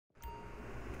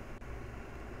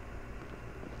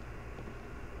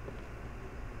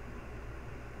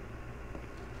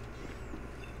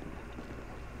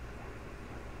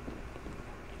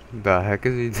The heck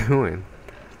is he doing?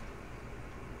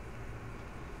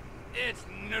 It's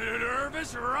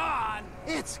nervous Ron.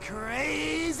 It's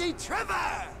crazy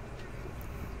Trevor.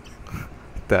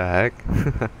 The heck?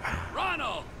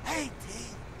 Ronald. Hey, T.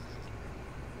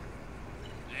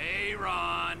 Hey,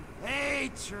 Ron.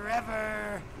 Hey,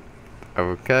 Trevor.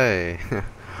 Okay.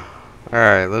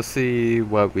 Alright, let's see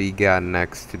what we got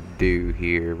next to do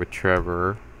here with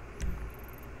Trevor.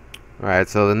 Alright,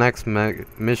 so the next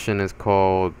mission is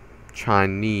called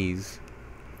Chinese.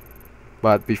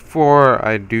 But before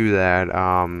I do that,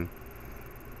 I'm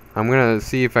gonna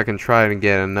see if I can try to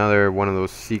get another one of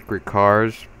those secret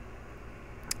cars.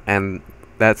 And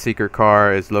that secret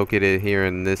car is located here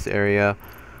in this area.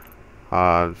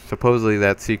 Supposedly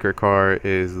that secret car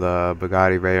is the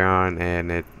Bugatti Veyron,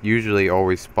 and it usually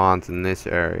always spawns in this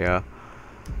area.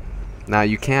 Now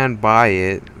you can buy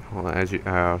it, as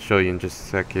I'll show you in just a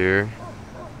sec here.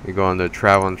 You go under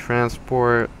travel and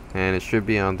transport, and it should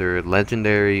be under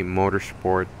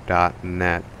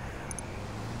legendarymotorsport.net.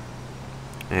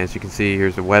 And as you can see,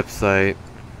 here's the website,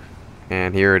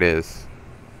 and here it is.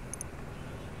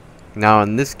 Now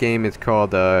in this game it's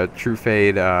called True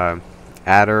Fade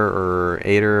Adder or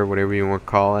Aider, whatever you want to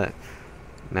call it.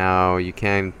 Now you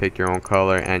can pick your own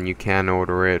color and you can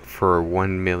order it for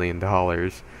 $1 million,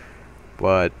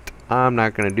 but I'm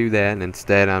not gonna do that, and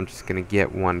instead I'm just gonna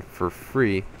get one for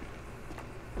free.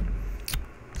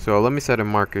 So let me set a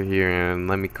marker here and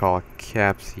let me call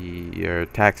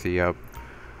taxi up.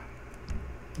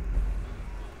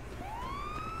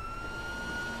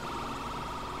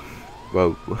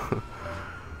 Whoa.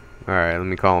 Alright, let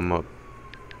me call him up.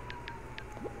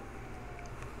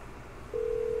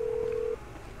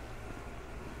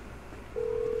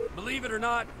 Believe it or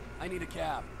not, I need a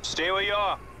cab. Stay where you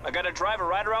are. I got a driver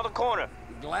right around the corner.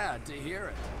 Glad to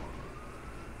hear it.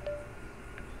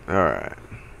 Alright.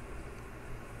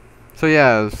 So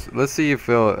yeah, let's see if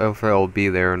it'll be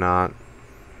there or not.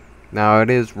 Now it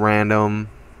is random.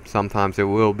 Sometimes it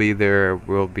will be there, it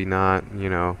will be not, you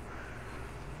know.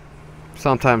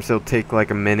 Sometimes it'll take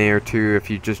like a minute or two if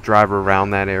you just drive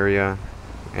around that area,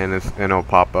 and it'll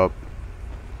pop up.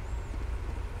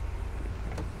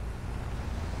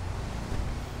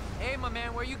 Hey, my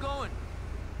man, where you going?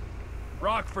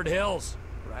 Rockford Hills.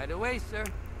 Right away, sir.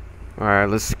 Alright,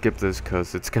 let's skip this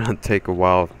because it's gonna take a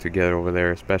while to get over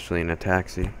there, especially in a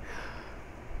taxi.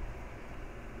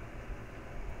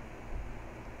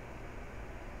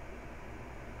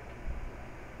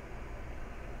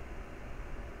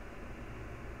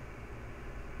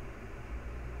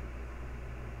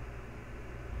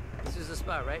 This is the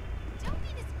spot, right? Don't be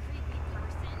this creepy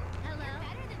person. Hello?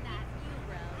 Better than that, you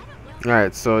bro. I don't know.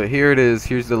 Alright, so here it is.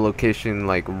 Here's the location,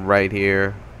 like right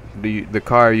here. The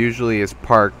car usually is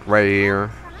parked right here,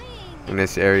 in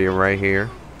this area right here.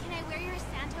 Can I wear your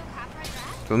Santo Capra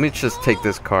dress? So let me just take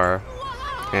this car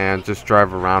and just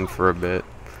drive around for a bit,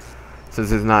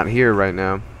 since it's not here right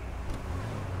now.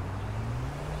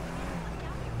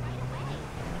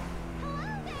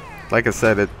 Like I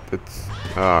said, it's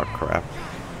oh crap.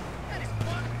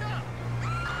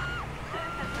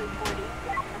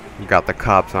 We got the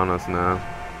cops on us now.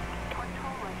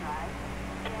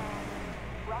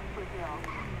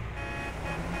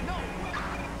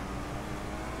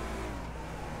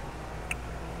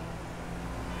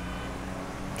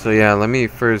 So yeah, let me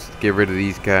first get rid of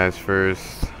these guys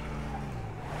first.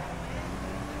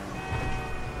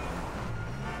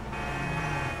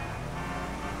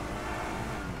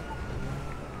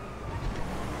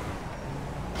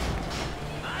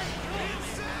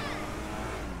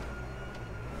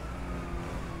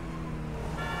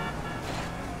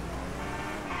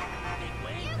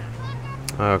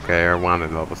 Okay, our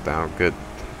wanted level's down. Good.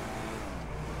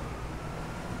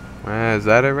 Is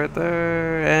that it right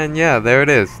there? And yeah, there it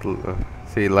is.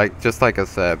 See, just like I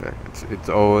said,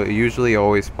 it usually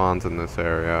always spawns in this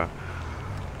area.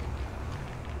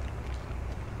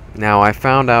 Now I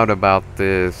found out about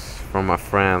this from a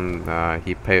friend.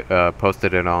 He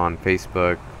posted it on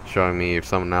Facebook, showing me if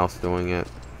someone else doing it.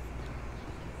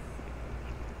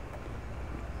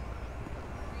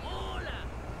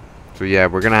 So yeah,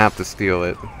 we're gonna have to steal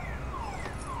it.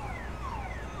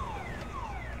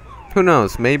 Who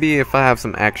knows? Maybe if I have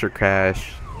some extra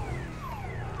cash,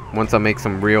 once I make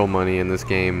some real money in this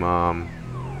game,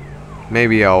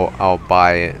 maybe I'll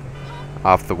buy it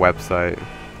off the website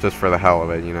just for the hell of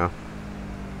it, you know.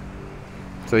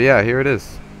 So yeah, here it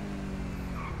is.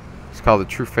 It's called the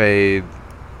True Fade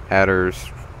Adder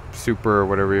Super or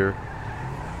whatever,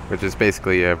 which is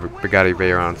basically a Bugatti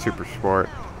Veyron Super Sport.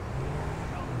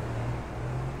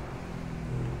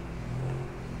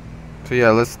 So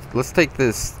yeah, let's take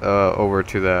this over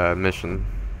to the mission.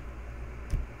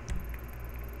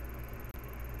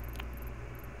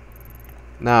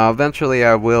 Now, eventually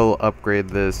I will upgrade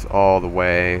this all the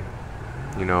way,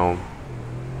 you know,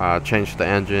 change the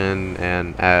engine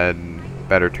and add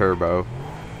better turbo.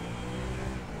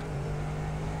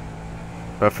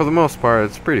 But for the most part,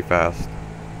 it's pretty fast.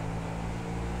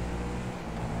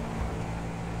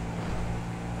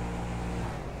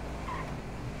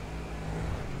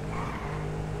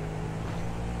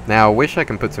 Now, I wish I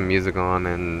can put some music on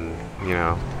and, you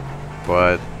know,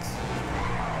 but,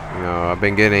 you know, I've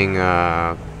been getting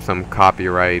some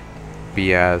copyright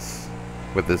BS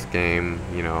with this game,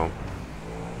 you know,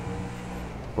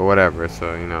 or whatever.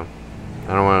 So, you know,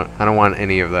 I don't want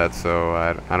any of that. So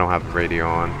I don't have the radio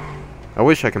on. I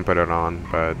wish I can put it on,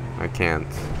 but I can't.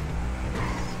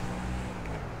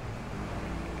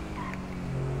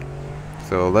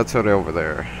 So let's head over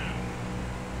there.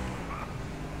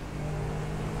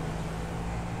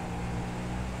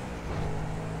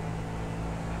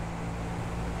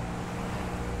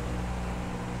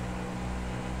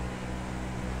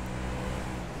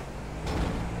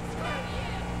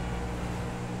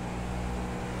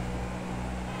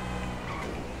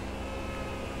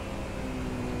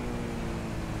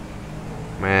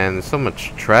 Man, there's so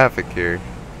much traffic here.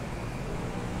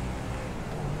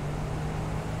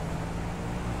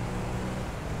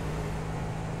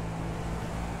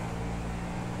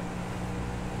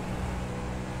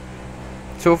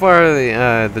 So far,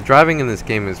 the driving in this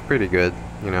game is pretty good,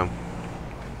 you know.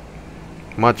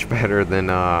 Much better than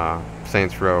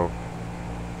Saints Row.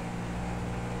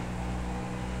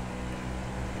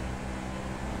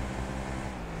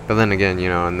 But then again, you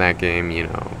know, in that game, you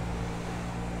know,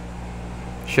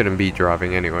 shouldn't be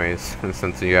driving anyways,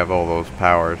 since you have all those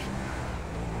powers.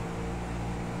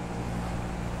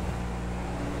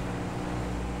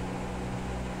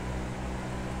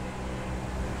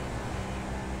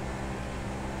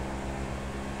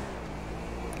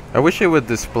 I wish it would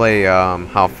display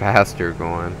how fast you're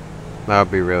going. That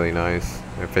would be really nice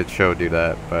if it showed you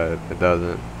that, but it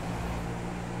doesn't.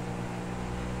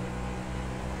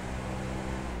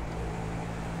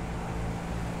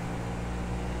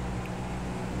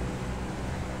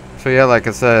 So yeah, like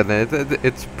I said,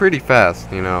 it's pretty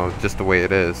fast, you know, just the way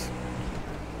it is.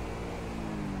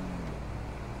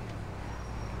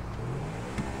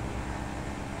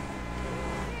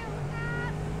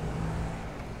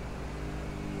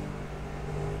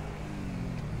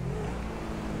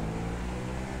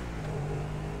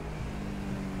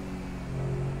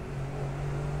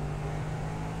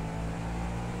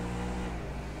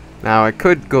 Now I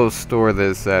could go store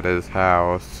this at his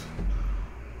house.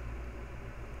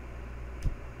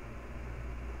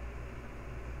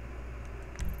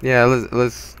 Yeah,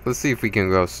 let's see if we can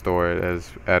go store it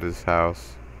at his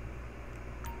house.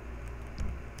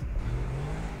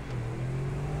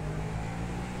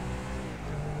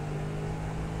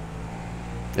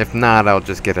 If not, I'll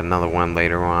just get another one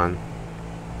later on.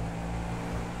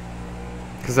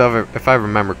 Because if I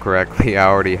remember correctly, I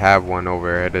already have one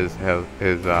over at his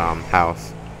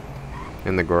house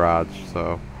in the garage.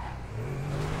 So,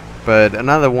 but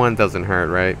another one doesn't hurt,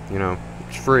 right? You know,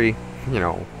 it's free. You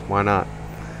know, why not?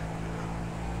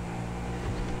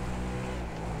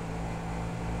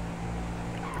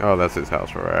 Oh, that's his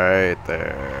house right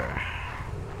there.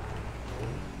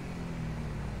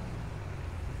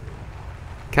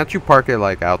 Can't you park it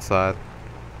like outside?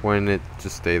 Wouldn't it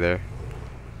just stay there?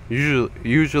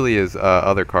 Usually is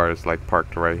other cars like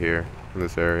parked right here in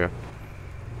this area.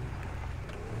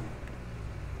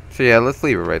 So yeah, let's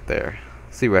leave it right there.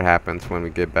 See what happens when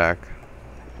we get back.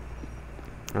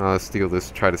 Let's steal this.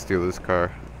 Try to steal this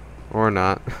car, or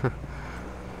not.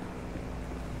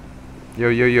 Yo,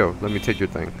 yo, yo! Let me take your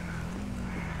thing.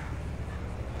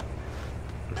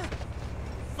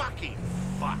 Fucking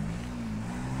fuck.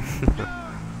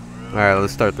 All right,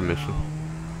 let's start the mission.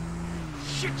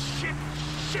 Shit, shit,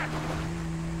 shit.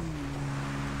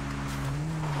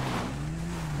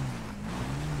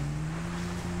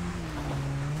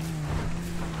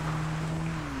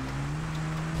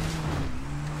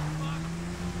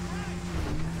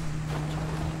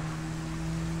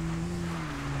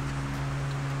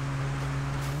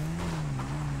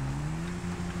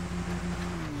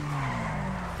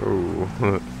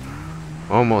 Oh,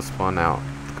 almost spun out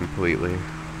completely.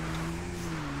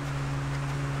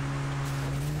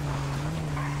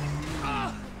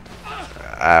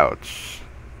 Ouch.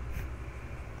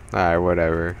 Alright,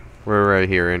 whatever. We're right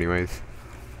here anyways.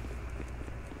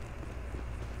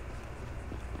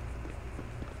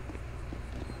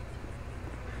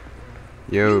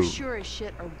 Yo. You sure as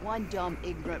shit are one dumb,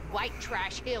 ignorant, white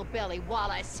trash hillbilly,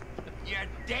 Wallace. You're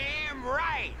damn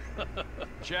right.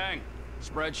 Chang,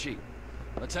 spreadsheet.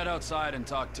 Let's head outside and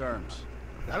talk terms.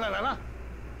 La la la la.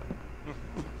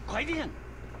 快点.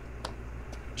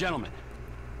 Gentlemen,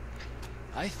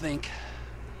 I think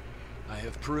I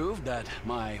have proved that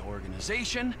my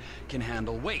organization can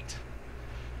handle weight.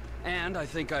 And I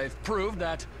think I've proved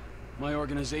that my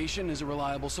organization is a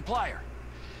reliable supplier.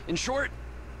 In short,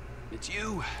 it's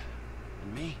you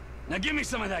and me. Now give me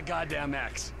some of that goddamn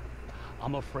X.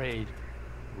 I'm afraid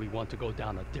we want to go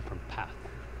down a different path.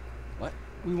 What?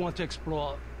 We want to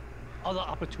explore other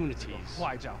opportunities.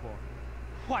 坏家伙，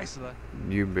坏死了！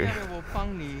 You be 要不我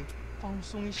帮你放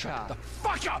松一下 The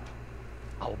fuck up!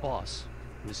 Our boss,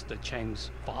 Mr.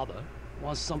 Cheng's father,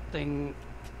 wants something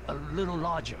a little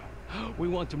larger. We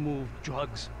want to move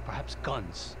drugs, perhaps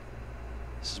guns.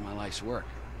 This is my life's work.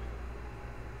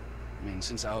 I mean,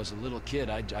 since I was a little kid,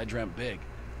 I dreamt big.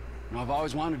 You know, I've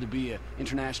always wanted to be an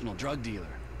international drug dealer.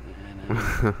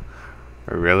 And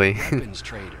really? weapons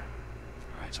trader.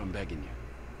 All right, so I'm begging you.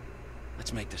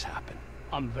 Let's make this happen.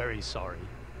 I'm very sorry.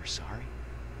 You're sorry?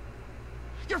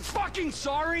 You're fucking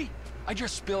sorry? I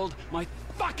just spilled my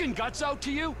fucking guts out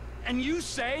to you, and you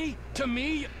say to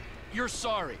me, you're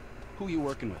sorry. Who are you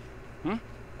working with? Hmm?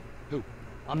 Who?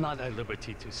 I'm not at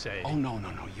liberty to say. Oh, no,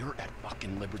 you're at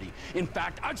fucking liberty. In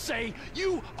fact, I'd say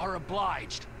you are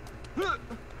obliged.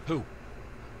 Who?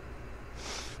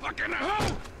 Fucking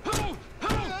who?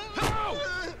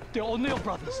 The O'Neill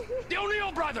brothers. The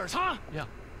O'Neill brothers, huh? Yeah.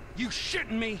 You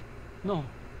shitting me? No.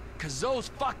 Cause those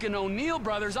fucking O'Neill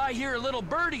brothers, I hear a little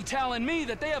birdie telling me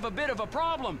that they have a bit of a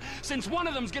problem, since one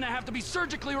of them's gonna have to be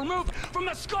surgically removed from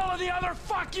the skull of the other.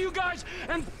 Fuck you guys,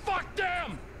 and fuck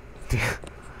them!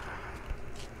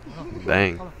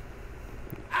 Dang.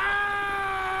 Ah!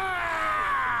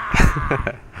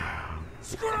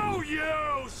 Screw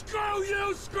you! Screw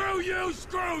you! Screw you!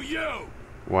 Screw you!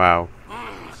 Wow.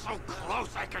 So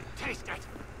close I could taste it.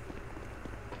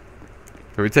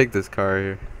 Can we take this car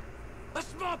here? A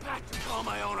small patch to call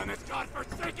my own on this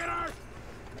godforsaken earth.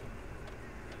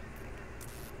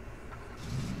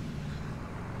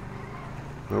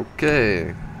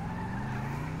 Okay.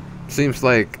 Seems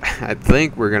like I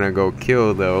think we're gonna go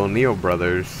kill the O'Neill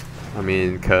brothers. I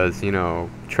mean, cause you know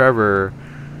Trevor,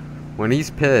 when he's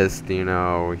pissed, you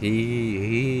know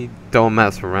he don't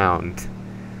mess around.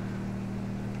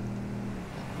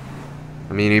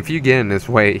 I mean, if you get in his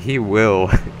way, he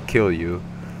will kill you.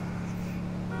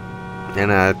 And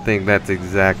I think that's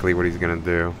exactly what he's gonna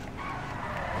do.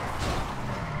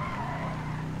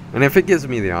 And if it gives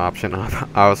me the option,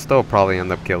 I'll still probably end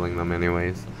up killing them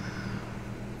anyways.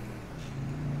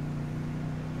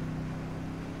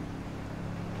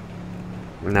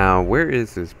 Now, where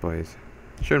is this place?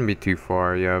 Shouldn't be too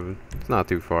far, yeah, it's not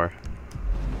too far.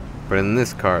 But in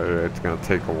this car, it's gonna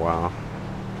take a while.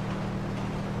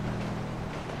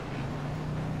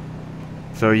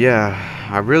 So yeah,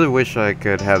 I really wish I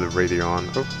could have the radio on.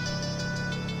 Oh.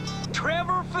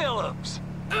 Trevor Phillips.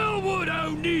 Elwood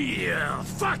O'Neill!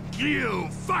 Fuck you!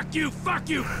 Fuck you! Fuck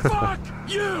you! Fuck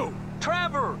you!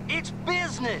 Trevor, it's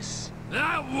business.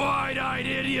 That wide-eyed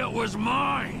idiot was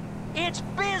mine! It's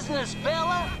business,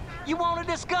 fella. You want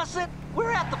to discuss it?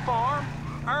 We're at the farm.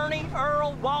 Ernie,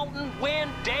 Earl, Walton, Wynn,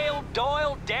 Dale,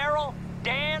 Doyle, Darrell,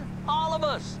 Dan, all of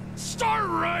us. Start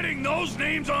writing those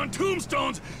names on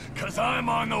tombstones, cause I'm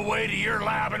on the way to your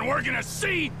lab and we're gonna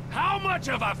see how much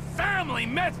of a family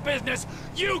meth business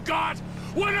you got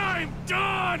when I'm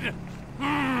done!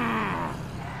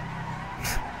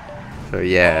 So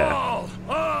yeah. All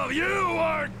of you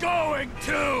are going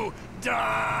to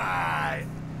die!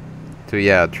 So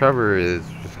yeah, Trevor is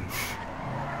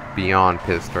beyond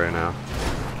pissed right now.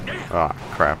 Ah,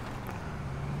 crap.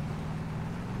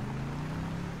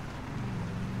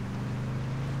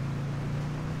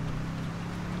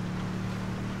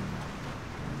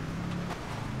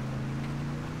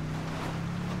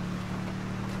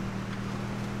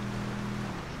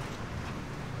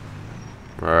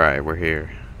 Alright, we're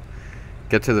here.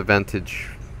 Get to the vantage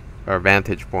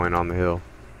point on the hill.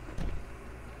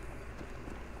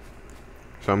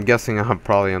 So I'm guessing I'll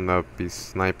probably end up be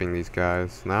sniping these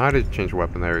guys. Now I did change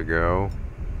weapon, there we go.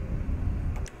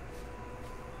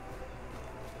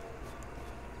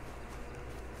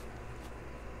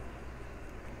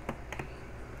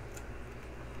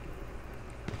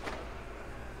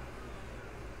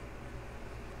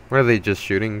 Where are they just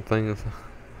shooting things?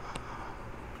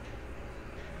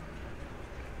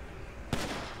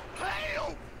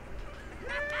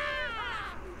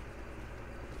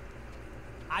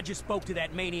 I just spoke to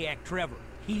that maniac Trevor.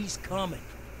 He's coming.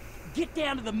 Get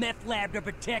down to the meth lab to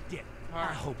protect it. I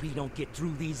hope he don't get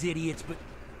through these idiots, but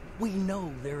we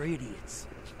know they're idiots.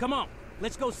 Come on,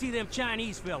 let's go see them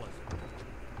Chinese fellas.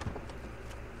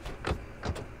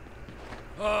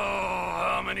 Oh,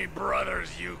 how many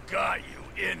brothers you got,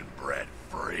 you inbred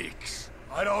freaks.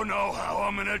 I don't know how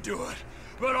I'm gonna do it,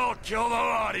 but I'll kill the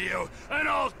lot of you, and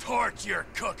I'll torch your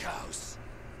cookhouse.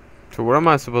 So what am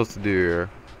I supposed to do here?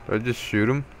 Do I just shoot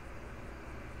him?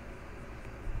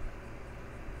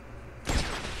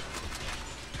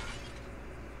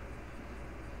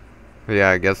 Yeah,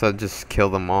 I guess I'll just kill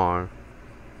them all.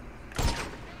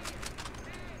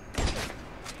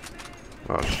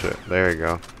 Oh shit, there you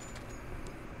go.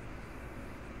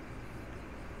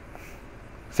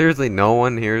 Seriously, no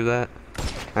one hears that?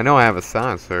 I know I have a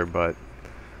silencer, but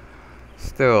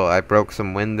still, I broke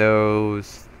some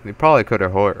windows. They probably could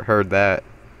have heard that.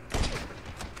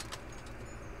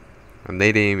 And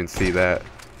they didn't even see that.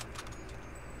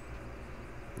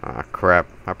 Ah, crap.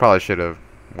 I probably should have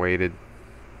waited.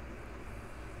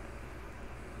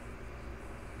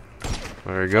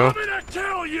 There you go. I'm gonna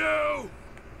kill you!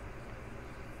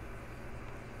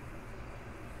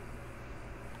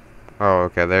 Oh,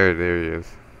 okay, there he is.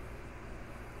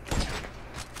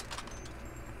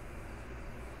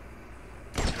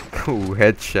 Ooh,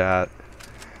 headshot.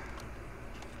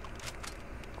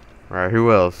 Alright,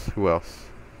 who else? Who else?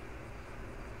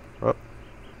 Oh.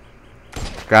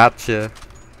 Gotcha.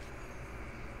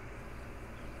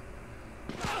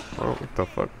 Oh, what the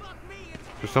fuck?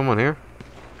 Is there someone here?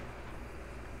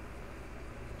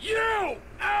 You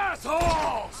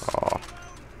assholes! Oh.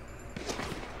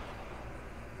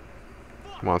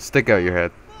 Come on, stick out your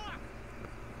head.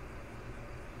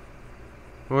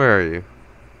 Where are you?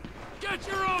 Get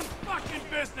your own fucking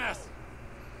business!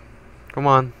 Come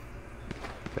on.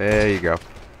 There you go.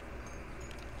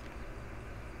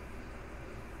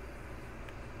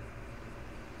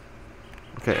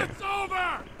 Okay. It's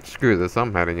over! Screw this,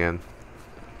 I'm heading in.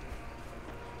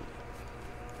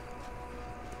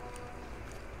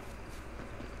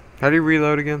 How do you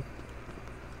reload again?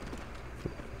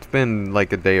 It's been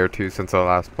like a day or two since I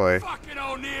last played. Fucking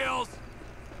O'Neills!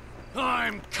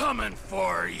 I'm coming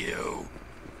for you!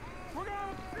 We're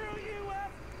gonna screw you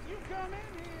up. You come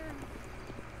in here.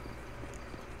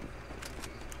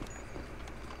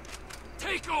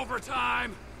 Take over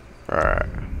time! Alright.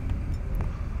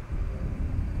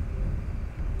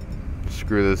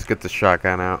 Screw this, get the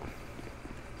shotgun out.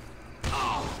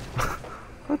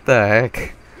 What the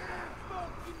heck?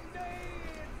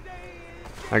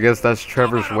 I guess that's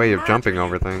Trevor's way of jumping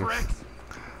over things.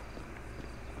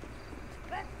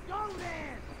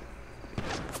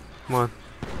 Come on.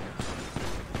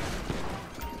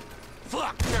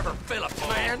 Fuck Trevor Phillips,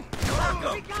 man!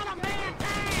 We got a man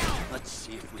down. Let's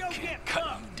see if we can't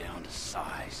cut you down to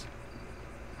size.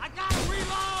 I gotta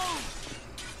reload.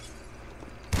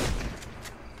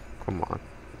 Come on.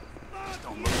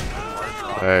 Don't look at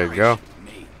me. There you go.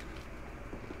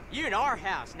 You're in our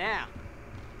house now.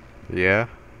 Yeah.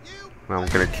 I'm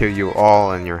gonna kill you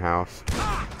all in your house.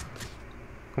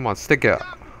 Come on, stick up.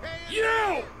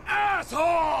 You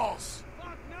assholes!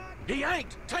 He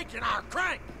ain't taking our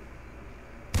crank!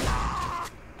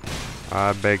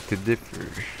 I beg to differ.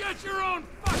 Get your own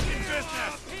fucking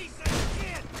business!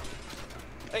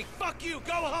 Hey, fuck you.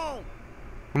 Go home.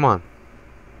 Come on.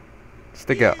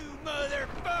 Stick up. You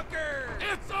motherfucker.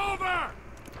 It's over!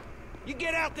 You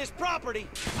get out this property.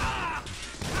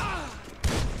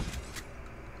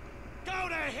 Go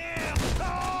to hell.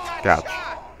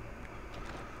 Gotcha.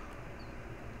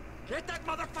 Get that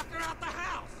motherfucker out the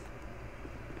house.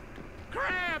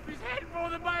 Crap, he's heading for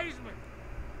the basement.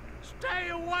 Stay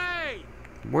away.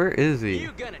 Where is he?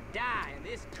 You're gonna die in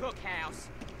this cookhouse.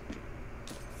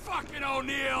 Fucking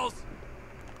O'Neills!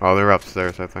 Oh, they're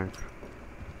upstairs, I think.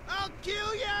 I'll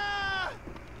kill ya!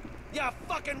 You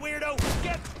fucking weirdo!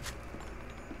 Get!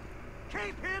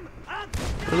 Keep him up!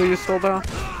 Really, you still down?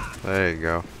 There you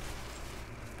go.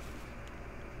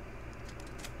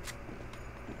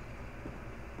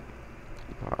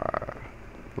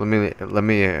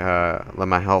 Let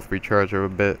my health recharge a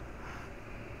bit.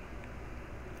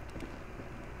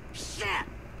 Shit!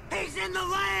 He's in the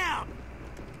lab!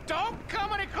 Don't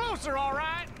come any closer, all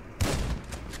right?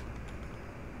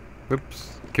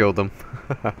 Oops, killed him.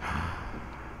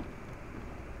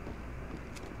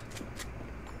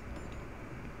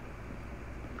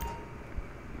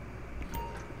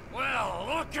 Well,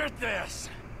 look at this!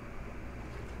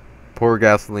 Poor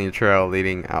gasoline trail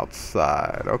leading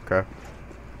outside. Okay.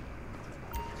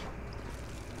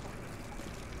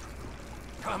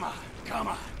 Come on, come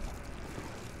on.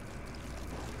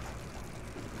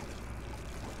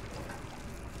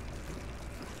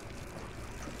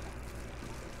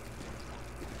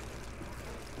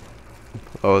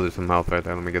 Oh, there's some health right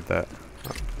there. Let me get that.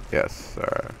 Oh, yes,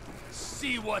 alright.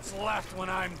 See what's left when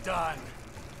I'm done.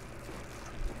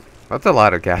 That's a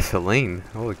lot of gasoline.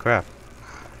 Holy crap.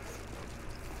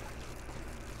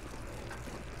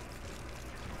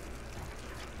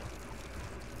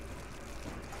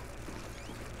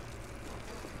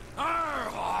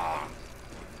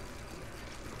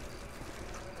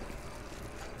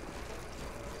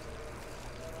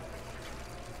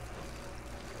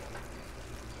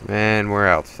 Man, we're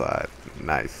outside.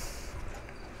 Nice.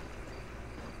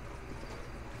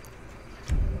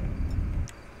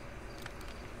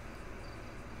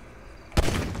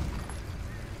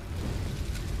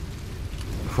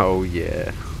 Oh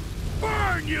yeah.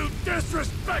 Burn, you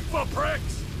disrespectful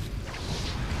pricks!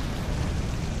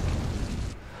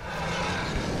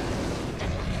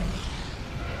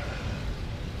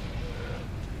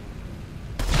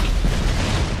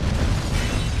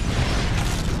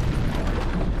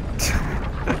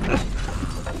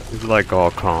 He's like all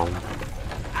calm.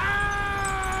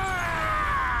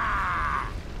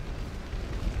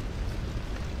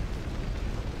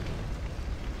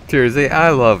 Seriously,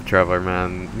 I love Trevor,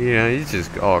 man. You know, he's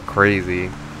just all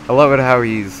crazy. I love it how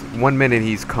he's, one minute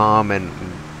he's calm and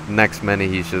next minute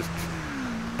he's just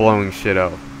blowing shit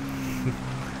up.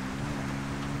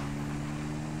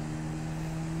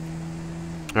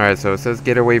 Alright, so it says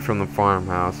get away from the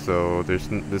farmhouse, so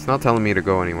it's not telling me to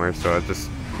go anywhere, so I just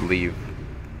leave.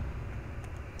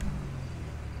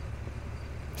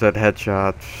 Said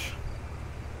headshots.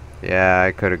 Yeah,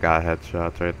 I could have got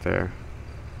headshots right there.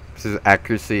 This is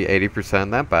accuracy 80%,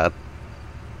 not bad.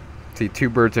 See, 2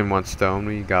 birds in 1 stone,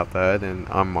 we got that, and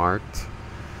unmarked.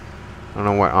 I don't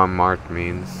know what unmarked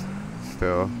means,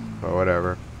 still, but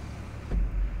whatever.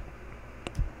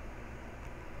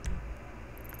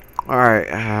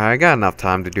 Alright, I got enough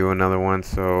time to do another one,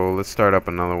 so let's start up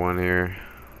another one here.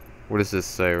 What does this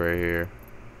say right here?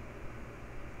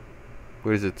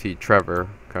 What is it, T? Trevor,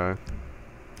 okay.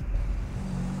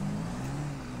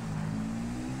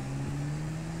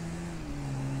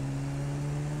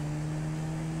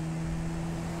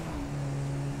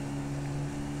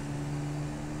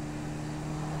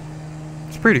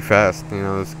 It's pretty fast, you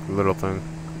know, this little thing.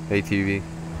 ATV.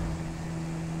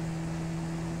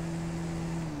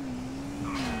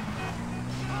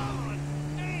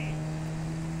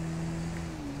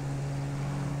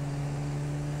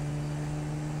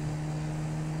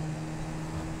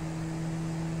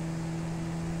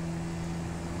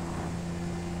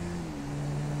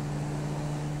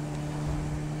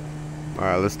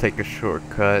 Alright, let's take a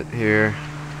shortcut here.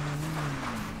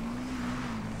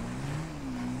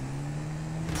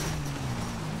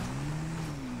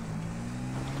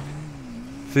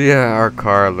 So yeah, our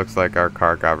car looks like our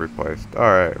car got replaced.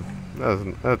 Alright,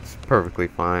 that's perfectly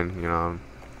fine, you know.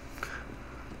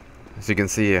 As you can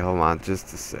see, hold on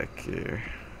just a sec here.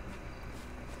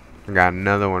 I got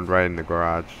another one right in the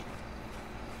garage.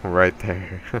 Right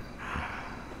there.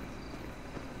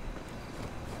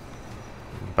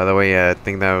 By the way, I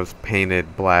think that was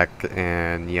painted black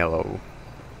and yellow.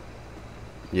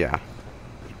 Yeah.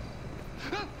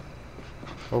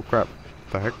 Oh crap.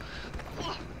 What the heck?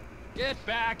 Get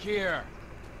back here!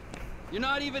 You're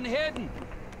not even hidden!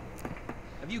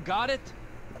 Have you got it?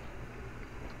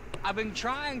 I've been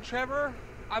trying, Trevor.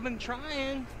 I've been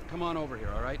trying. Come on over here,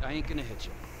 alright? I ain't gonna hit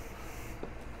you.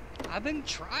 I've been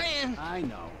trying. I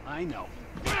know, I know.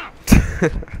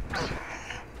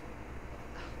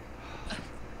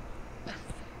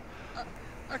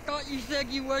 I thought you said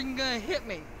you wasn't gonna hit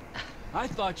me. I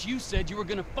thought you said you were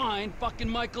gonna find fucking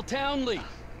Michael Townley.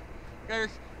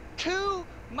 There's 2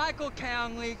 Michael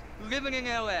Townleys living in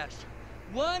LS.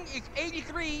 One is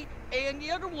 83 and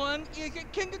the other one is at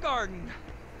kindergarten.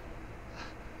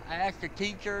 I asked the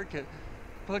teacher to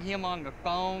put him on the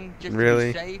phone just to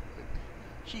be safe.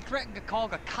 She threatened to call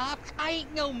the cops. I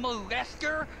ain't no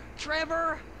molester,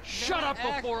 Trevor. Shut up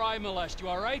before I molest you,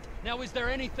 alright? Now is there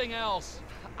anything else?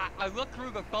 I looked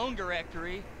through the phone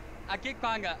directory. I did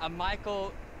find a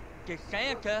Michael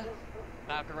DeSanta,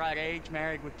 about the right age,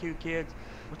 married with 2 kids.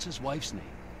 What's his wife's name?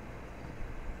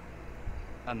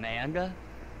 Amanda?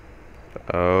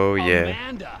 Oh yeah.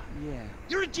 Amanda? Yeah.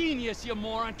 You're a genius, you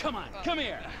moron. Come on, come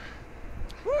here.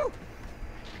 Woo!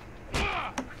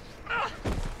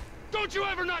 Don't you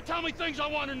ever not tell me things I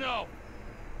want to know!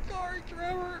 Sorry,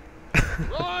 Trevor.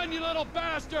 Run, you little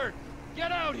bastard!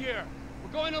 Get out here!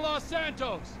 We're going to Los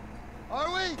Santos.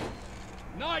 Are we?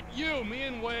 Not you, me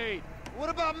and Wade. What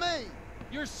about me?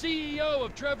 You're CEO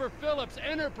of Trevor Phillips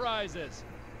Enterprises.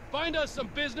 Find us some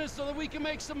business so that we can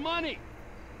make some money.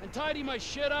 And tidy my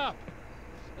shit up.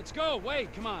 Let's go, Wade,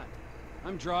 come on.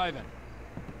 I'm driving.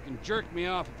 You can jerk me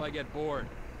off if I get bored.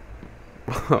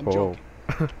 I'm joking.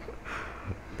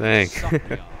 Thanks.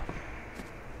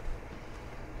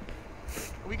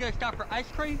 We gonna stop for ice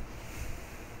cream?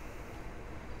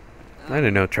 I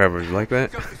didn't know Trevor was like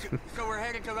that. So we're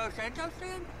headed to Los Santos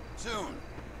then? Soon.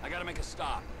 I gotta make a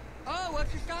stop. Oh,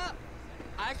 what's the stop?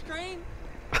 Ice cream?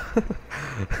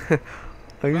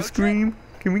 Ice cream?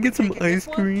 Can we get some ice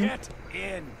cream? Get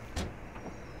in.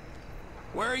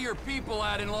 Where are your people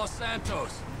at in Los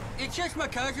Santos? It's just my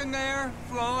cousin there,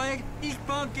 Floyd. He's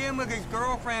bunked in with his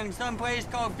girlfriend someplace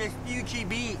called Vespucci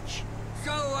Beach.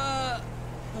 So,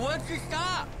 what's the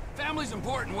stop? Family's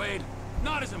important, Wade.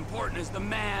 Not as important as the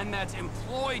man that's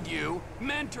employed you,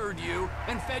 mentored you,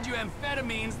 and fed you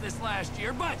amphetamines this last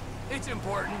year, but it's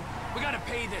important. We gotta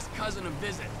pay this cousin a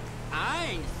visit.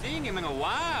 I ain't seen him in a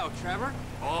while, Trevor.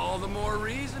 All the more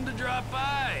reason to drop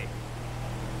by.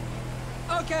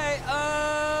 Okay,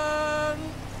 that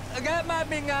might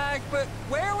be nice, but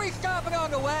where are we stopping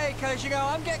on the way? Cause, you know,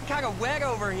 I'm getting kind of wet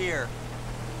over here.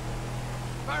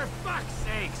 For fuck's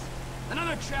sakes!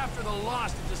 Another chapter of the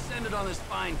lost have descended on this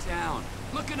fine town.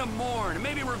 Looking to mourn and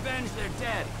maybe revenge their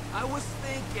dead. I was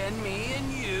thinking me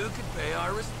and you could pay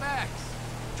our respects.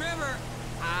 Trevor,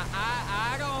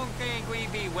 I don't think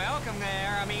we'd be welcome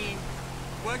there. I mean,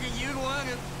 wasn't you the one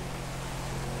who...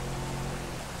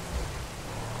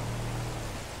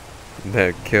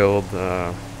 That killed,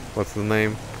 what's the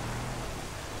name?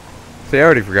 See, I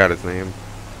already forgot his name.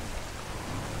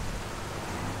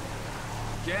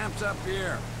 Camped up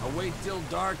here. I'll wait till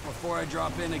dark before I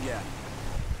drop in again.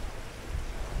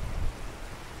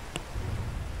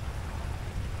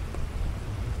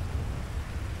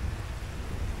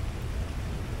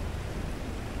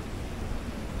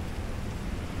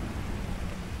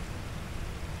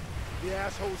 The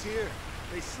assholes here,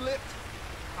 they slipped.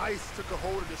 Ice took a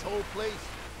hold of this whole place.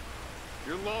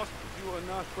 You're lost, but you are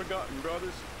not forgotten,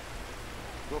 brothers.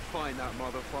 We'll find that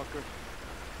motherfucker.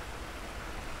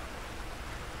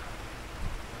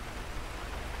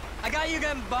 I got you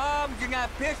them bombs and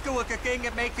that pistol with the thing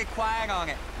that makes it quiet on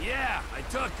it. Yeah, I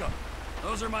took them.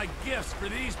 Those are my gifts for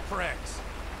these pricks.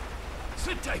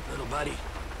 Sit tight, little buddy.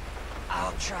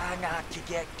 I'll try not to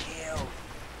get killed.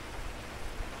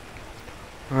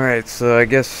 Alright, so I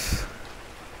guess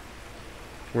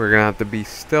we're gonna have to be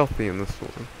stealthy in this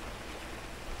one.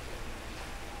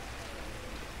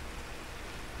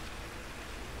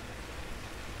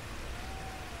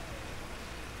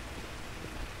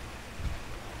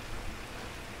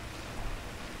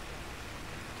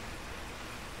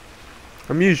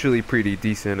 I'm usually pretty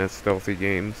decent at stealthy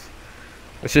games.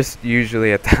 It's just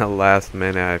usually at that last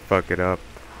minute I fuck it up.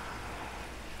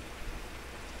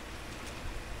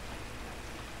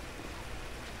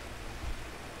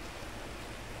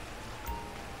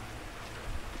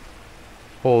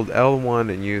 Hold L1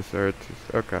 and use R2.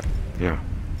 Okay. Yeah.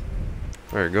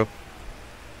 There you go.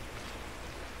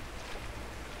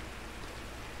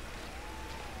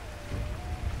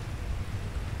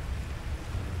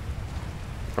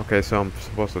 Okay, so I'm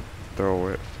supposed to throw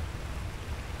it.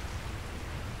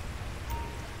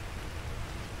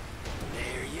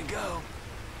 There you go.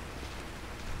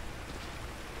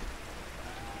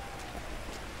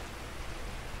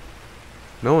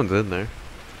 No one's in there.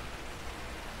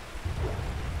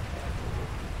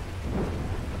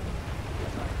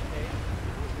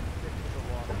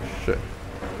 Shit.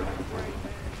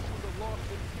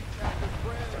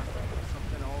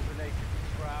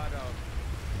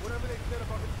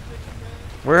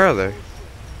 Where are they?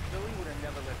 Billy would have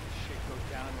never let this shit go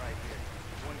down right here.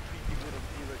 One creepy little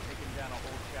dealer taking down a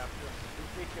whole chapter.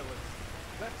 Ridiculous.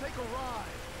 Let's take a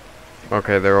ride.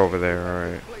 Okay, they're over there,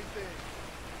 alright.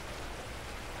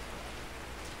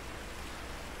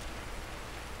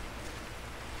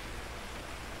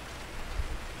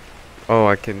 Oh,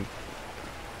 I can...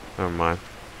 Never mind.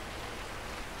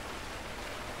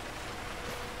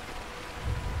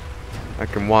 I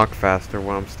can walk faster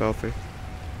when I'm stealthy.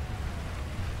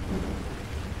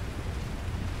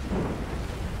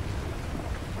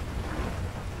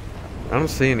 I don't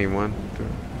see anyone.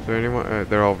 Is there anyone?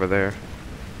 They're over there.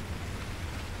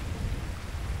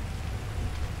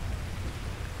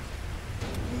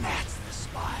 That's the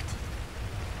spot.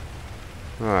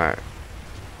 Alright.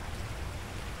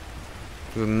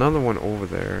 There's another one over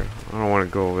there. I don't want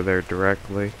to go over there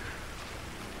directly.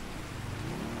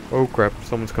 Oh crap,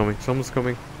 someone's coming. Someone's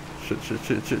coming. Shit, shit,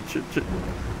 shit, shit, shit, shit.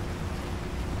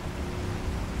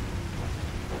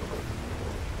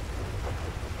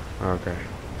 Okay.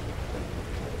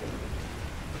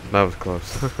 That was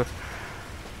close. I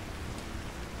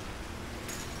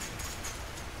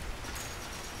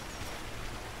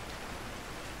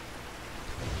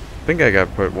think I got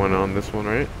to put one on this one,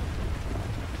 right?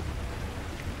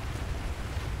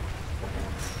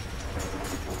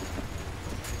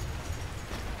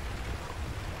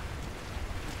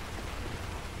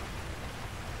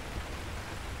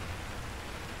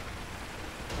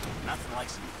 Nothing like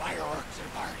some fireworks at a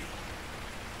party.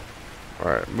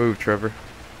 Alright, move, Trevor.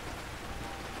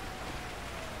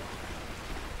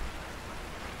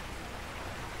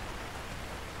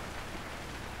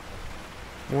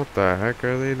 What the heck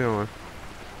are they doing?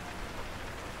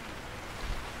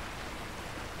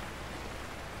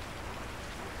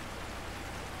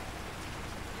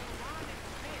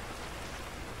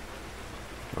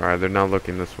 Alright, they're not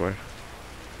looking this way.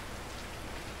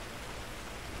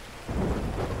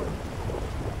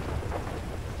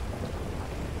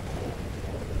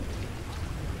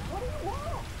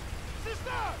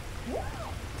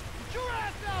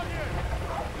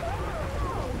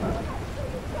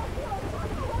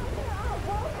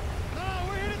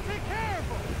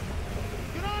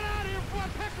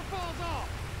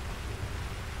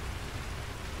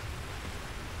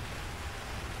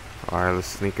 Alright, let's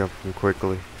sneak up them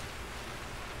quickly.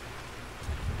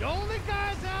 The only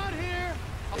guys out here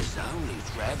is only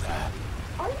Trevor.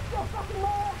 Are you still fucking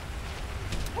there?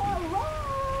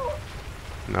 Hello?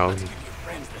 No. Let's give your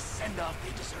friends the send-off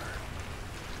they deserve.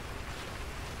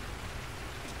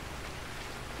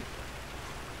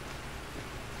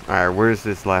 Alright, where's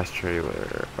this last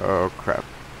trailer? Oh crap.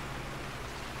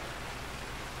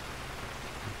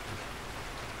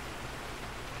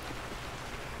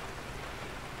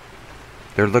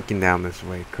 They're looking down this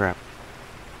way, crap.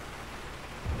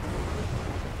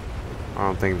 I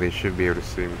don't think they should be able to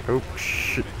see me. Oh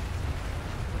shit.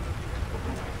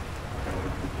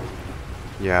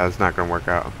 Yeah, it's not gonna work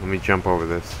out. Let me jump over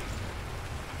this.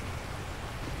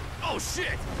 Oh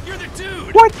shit! You're the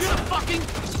dude! What? You're the fucking...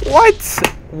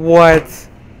 What?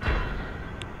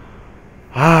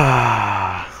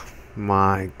 Ah,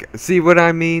 my God. See what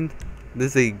I mean?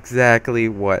 This is exactly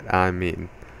what I mean.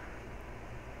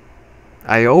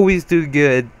 I always do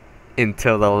good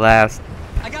until the last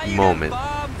moment.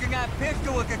 Bombs and that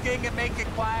pistol with the thing that makes it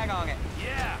quiet on it.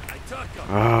 Yeah, I took them.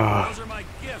 Those are my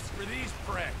gifts for these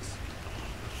pricks.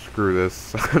 Screw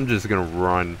this. I'm just gonna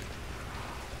run.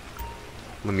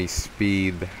 Let me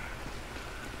speed.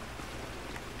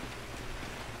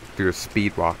 Do a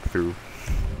speed walk through.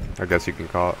 I guess you can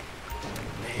call it.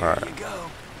 Alright. There you go.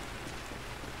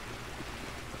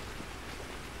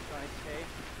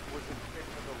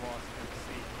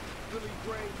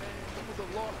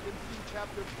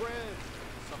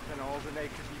 Something Aldenay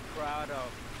could be proud of.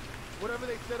 Whatever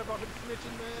they said about him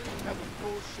snitching, man, that was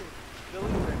bullshit. Billy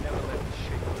would have never let the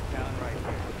shit go down right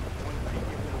here. One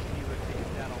creepy little dealer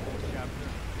taking down a whole chapter.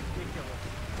 Ridiculous.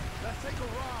 Let's take a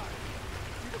ride.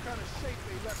 See what kind of shape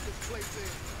they left this place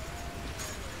in.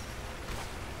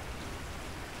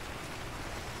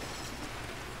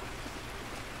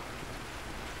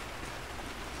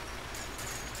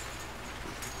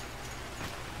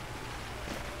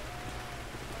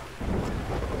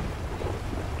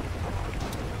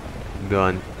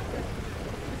 Done.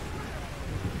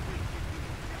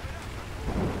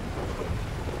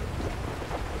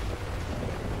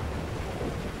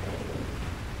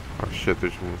 Oh shit,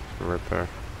 there's one right there.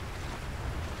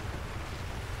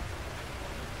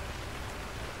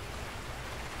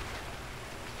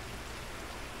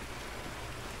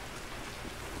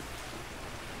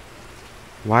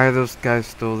 Why are those guys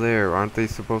still there? Aren't they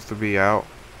supposed to be out?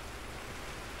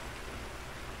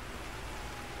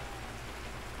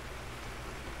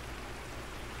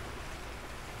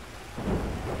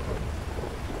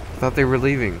 I thought they were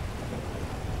leaving.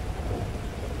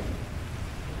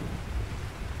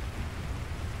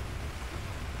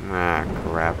 Ah,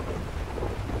 crap.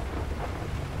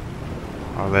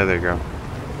 Oh, there they go.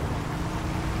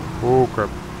 Oh,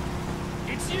 crap.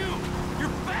 It's you! You're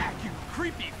back, you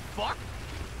creepy fuck!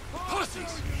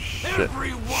 Pussies! Shit.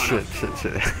 Every one of you!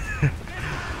 Shit.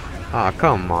 Ah,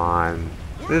 come on.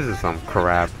 This is some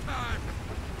crap.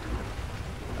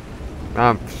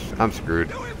 I'm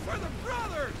screwed.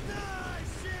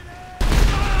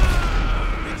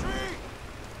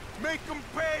 Make them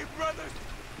pay, brothers!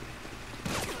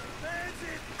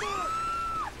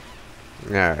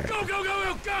 Alright. Go, go, go,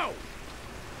 go, go!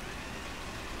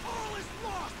 All is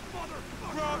lost,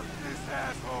 motherfucker! Drop this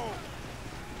asshole!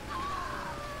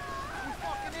 You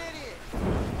fucking idiot!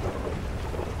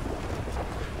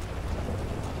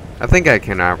 I think I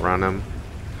can outrun him.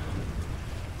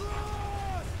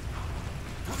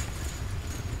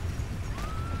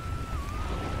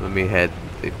 Let me head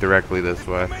directly this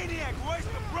way.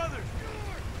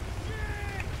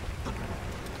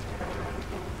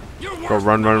 Go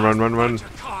run. Get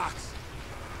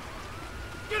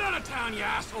out of town, you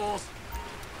assholes!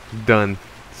 Done.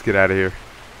 Let's get out of here.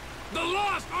 The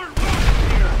lost aren't welcome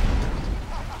here!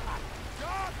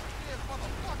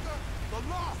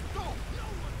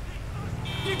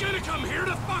 You gonna come here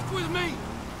to fuck with me?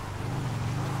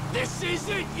 This is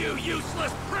it, you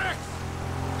useless pricks!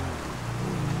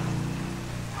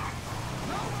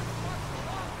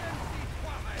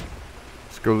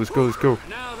 Let's go.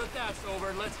 Now that that's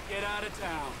over, let's get out of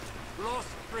town. Los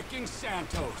freaking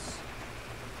Santos.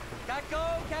 That go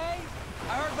okay?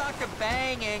 I heard about the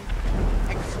banging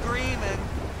and screaming,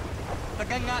 but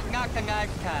then not the nice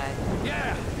kind.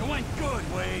 Yeah, it went good,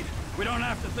 Wade. We don't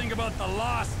have to think about the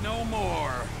loss no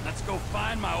more. Let's go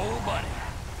find my old buddy.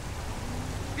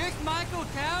 This Michael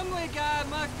Townley guy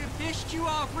must have pissed you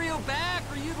off real bad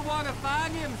for you to want to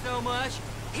find him so much.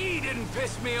 He didn't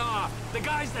piss me off. The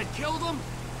guys that killed him,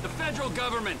 the federal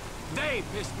government, they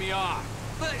pissed me off.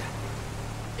 But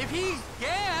if he's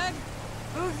dead,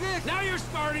 who's this? Now you're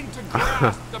starting to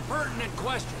grasp the pertinent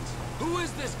questions. Who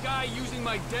is this guy using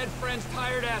my dead friend's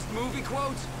tired-ass movie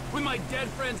quotes? With my dead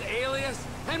friend's alias?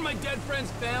 And my dead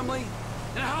friend's family?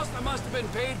 In a house that must have been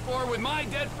paid for with my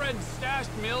dead friend's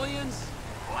stashed millions?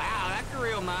 Wow, that's a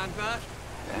real mindfuck.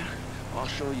 Yeah, I'll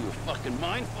show you a fucking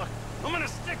mindfuck. I'm gonna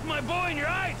stick my boy in your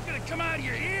eye. It's gonna come out of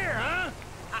your ear, huh?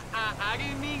 I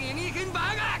didn't mean anything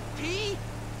by that, T.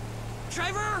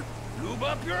 Trevor? Lube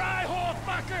up your eye hole,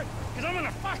 fucker, because I'm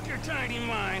gonna fuck your tiny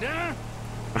mind, huh?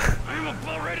 I'm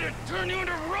about ready to turn you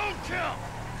into roadkill.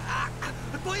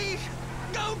 Please,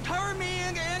 don't turn me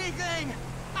into anything.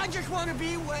 I just want to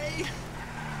be Wade.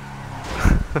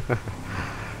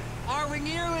 Are we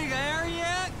nearly there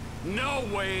yet? No,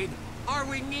 Wade. Are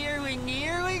we nearly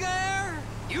there?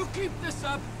 You keep this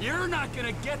up, you're not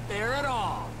gonna get there at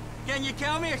all. Can you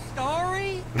tell me a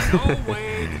story? No,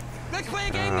 Wade. Let's play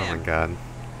a game then. Oh my god.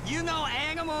 You know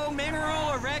animal, mineral,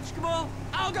 or vegetable?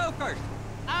 I'll go first.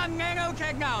 I'm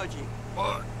nanotechnology.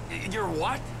 You're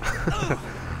what?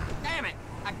 Damn it!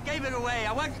 I gave it away.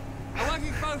 I wasn't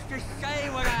supposed to say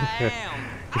what I am.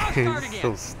 I'll start again.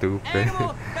 So stupid.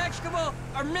 Animal, vegetable,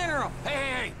 or mineral?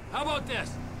 Hey, how about this?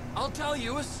 I'll tell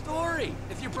you a story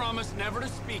if you promise never to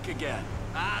speak again.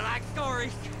 I like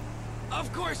stories.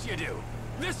 Of course you do.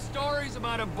 This story's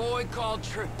about a boy called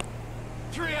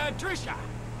Trisha.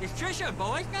 Is Trisha a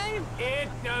boy's name? It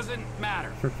doesn't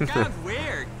matter. Sounds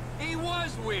weird. He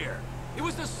was weird. He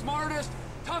was the smartest,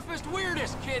 toughest,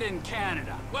 weirdest kid in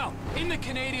Canada. Well, in the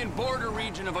Canadian border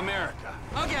region of America.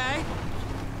 Okay.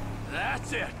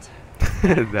 That's it.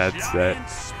 That's Giant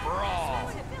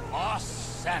sprawl. Los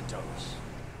Santos.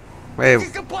 Wait. This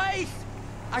is the place!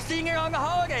 I seen it on the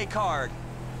holiday card.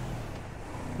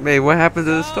 Wait, what happened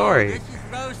to the story? This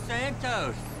is Los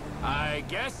Santos. I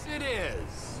guess it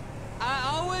is.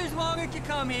 I always wanted to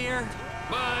come here.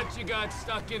 But you got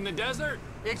stuck in the desert?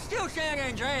 It's still San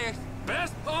Andreas.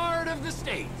 Best part of the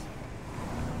state.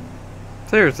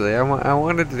 Seriously, I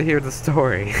wanted to hear the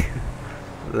story.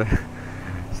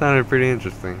 Sounded pretty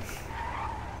interesting.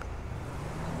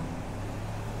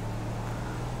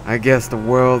 I guess the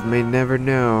world may never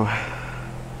know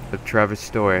the Travis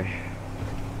story.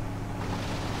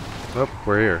 Oh,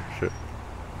 we're here. Shit.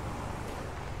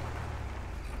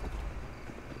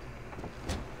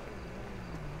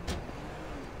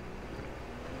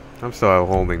 I'm still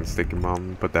holding sticky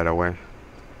bomb. Put that away.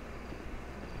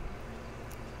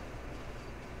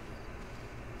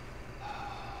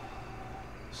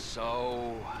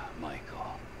 So,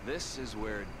 Michael, this is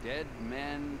where dead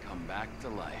men come back to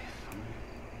life.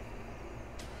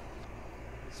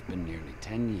 It's been nearly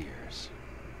 10 years,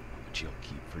 but you'll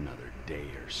keep for another day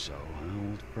or so, huh,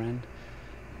 old friend?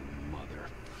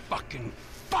 Motherfucking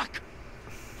fuck!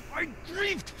 I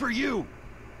grieved for you!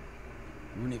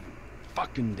 You weren't even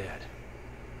fucking dead.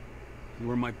 You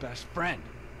were my best friend.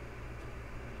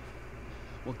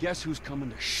 Well, guess who's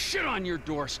coming to shit on your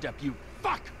doorstep, you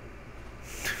fuck!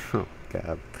 Oh,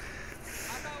 God. I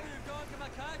thought we were going to my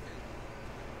cousin.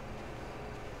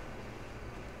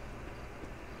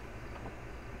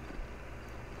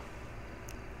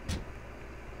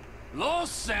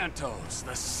 Los Santos,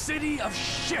 the city of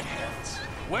shitheads.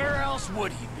 Where else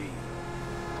would he be?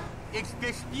 It's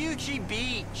Vespucci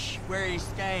Beach where he's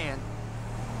staying.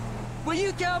 Will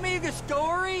you tell me the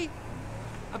story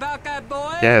about that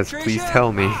boy? Yes, Trisha? please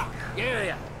tell me.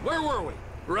 Yeah. Where were we?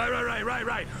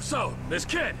 Right. So, this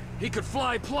kid, he could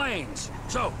fly planes.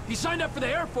 So, he signed up for the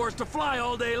Air Force to fly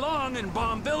all day long and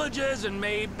bomb villages and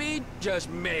maybe, just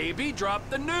maybe, drop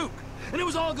the nuke. And it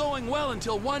was all going well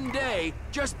until one day,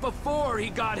 just before he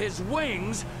got his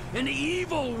wings, an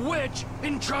evil witch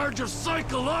in charge of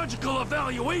psychological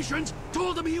evaluations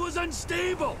told him he was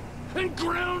unstable and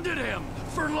grounded him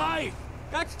for life.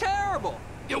 That's terrible.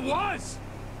 It was.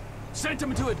 Sent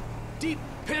him into a deep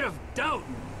pit of doubt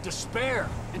and despair.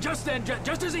 And just then,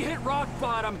 just as he hit rock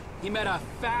bottom, he met a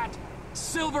fat,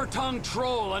 silver tongued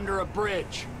troll under a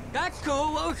bridge. That's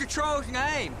cool. What was the troll's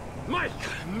name?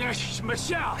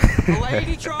 Michelle. A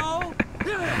lady troll?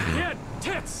 Yeah, he had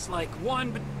tits like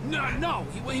one, but no,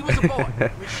 he was a boy.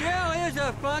 Michelle is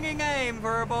a funny name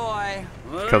for a boy.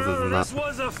 Because it's not. This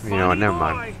was a funny You know what? Never boy.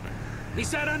 mind. He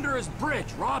sat under his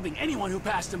bridge, robbing anyone who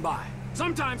passed him by.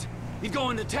 Sometimes he'd go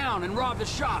into town and rob the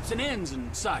shops and inns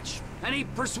and such. And he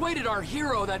persuaded our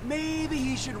hero that maybe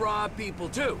he should rob people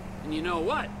too. And you know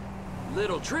what?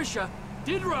 Little Trisha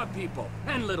did rob people,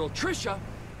 and little Trisha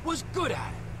was good at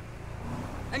it.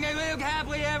 And they lived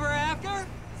happily ever after?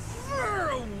 For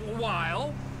a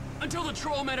while. Until the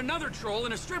troll met another troll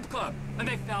in a strip club, and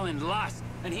they fell in lust,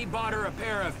 and he bought her a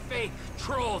pair of fake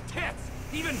troll tits,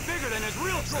 even bigger than his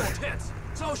real troll tits,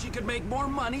 so she could make more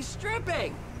money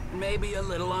stripping. Maybe a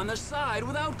little on the side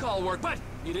without call work, but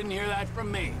you didn't hear that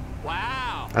from me.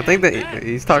 Wow. I think that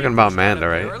he's talking about Amanda, There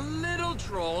right? are little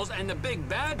trolls and the big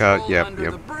bad troll Yep.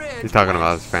 under the bridge. He's talking was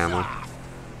about his family. soft.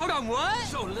 Hold on, what?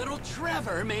 So little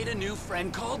Trevor made a new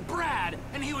friend called Brad,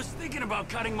 and he was thinking about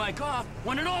cutting Mike off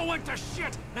when it all went to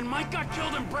shit, and Mike got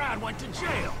killed and Brad went to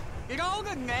jail. Did all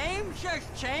the names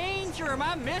just change, or am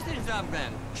I missing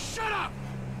something? Shut up!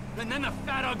 And then the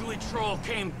fat ugly troll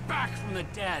came back from the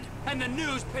dead, and the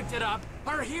news picked it up.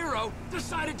 Our hero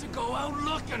decided to go out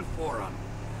looking for him.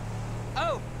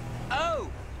 Oh,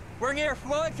 we're near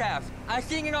Floyd's house. I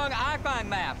seen it on iPhone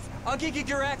maps. I'll give you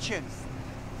directions.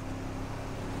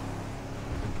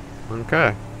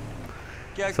 Okay.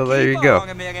 Just So there keep you go. on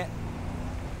a minute.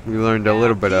 We learned a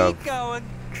little bit of Keep going.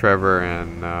 Trevor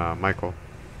and Michael.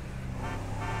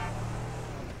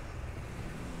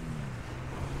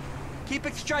 Keep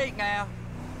it straight now.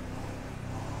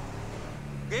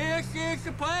 This is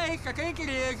the place. I think it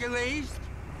is, at least.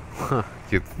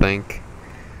 You'd think.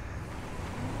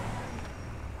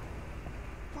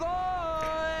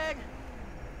 Floyd!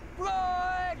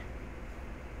 Floyd!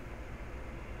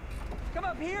 Come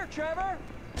up here, Trevor.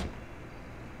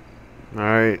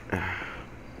 Alright.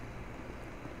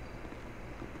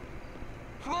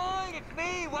 Floyd, it's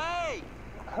me, Wade.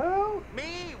 Who?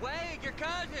 Me, Wade, your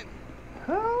cousin.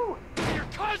 Who? Your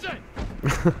cousin!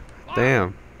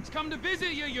 Damn. He's come to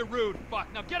visit you, you rude fuck.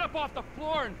 Now get up off the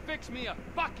floor and fix me a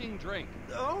fucking drink.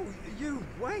 Oh, you,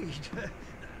 Wade.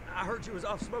 I heard you was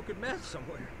off smoking meth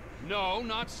somewhere. No,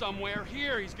 not somewhere.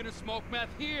 Here. He's gonna smoke meth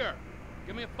here.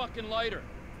 Give me a fucking lighter.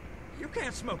 You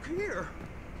can't smoke here.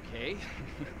 Okay.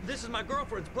 This is my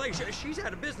girlfriend's place. She's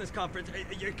at a business conference.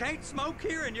 You can't smoke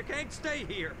here and you can't stay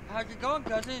here. How's it going,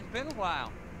 cousin? It's been a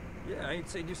while. Yeah, I ain't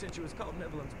seen you since you was called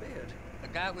Neverland's bed.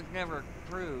 That was never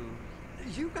proved.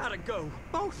 You gotta go,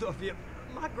 both of you.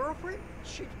 My girlfriend,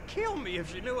 she'd kill me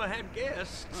if she knew I had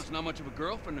guests. Well, it's not much of a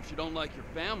girlfriend if you don't like your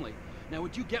family. Now,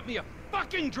 would you get me a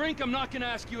fucking drink? I'm not gonna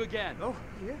ask you again. Oh,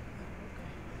 yeah.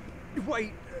 Okay.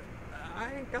 Wait,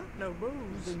 I ain't got no booze.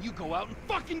 Then you go out and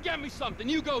fucking get me something.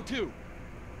 You go too.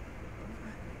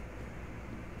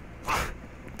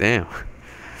 Damn.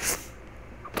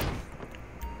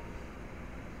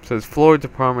 Says Floyd's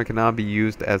apartment cannot be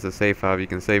used as a safe house. You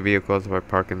can save vehicles by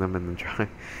parking them in the drive.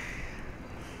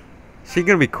 She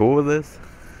gonna be cool with this?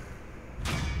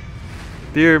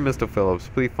 Dear Mr. Phillips,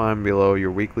 please find below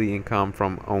your weekly income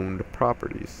from owned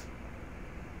properties.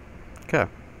 Okay.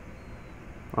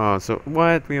 So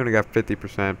what? We only got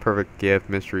 50%. Perfect gift,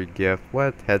 mystery gift.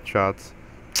 What? Headshots.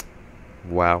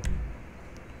 Wow.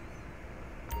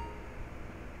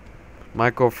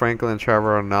 Michael, Franklin, and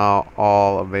Trevor are now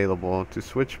all available to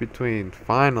switch between.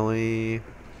 Finally.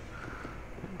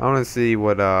 I want to see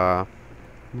what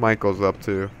Michael's up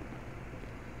to.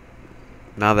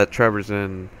 Now that Trevor's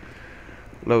in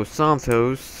Los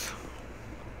Santos.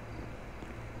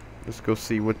 Let's go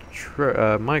see what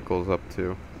Michael's up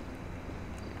to.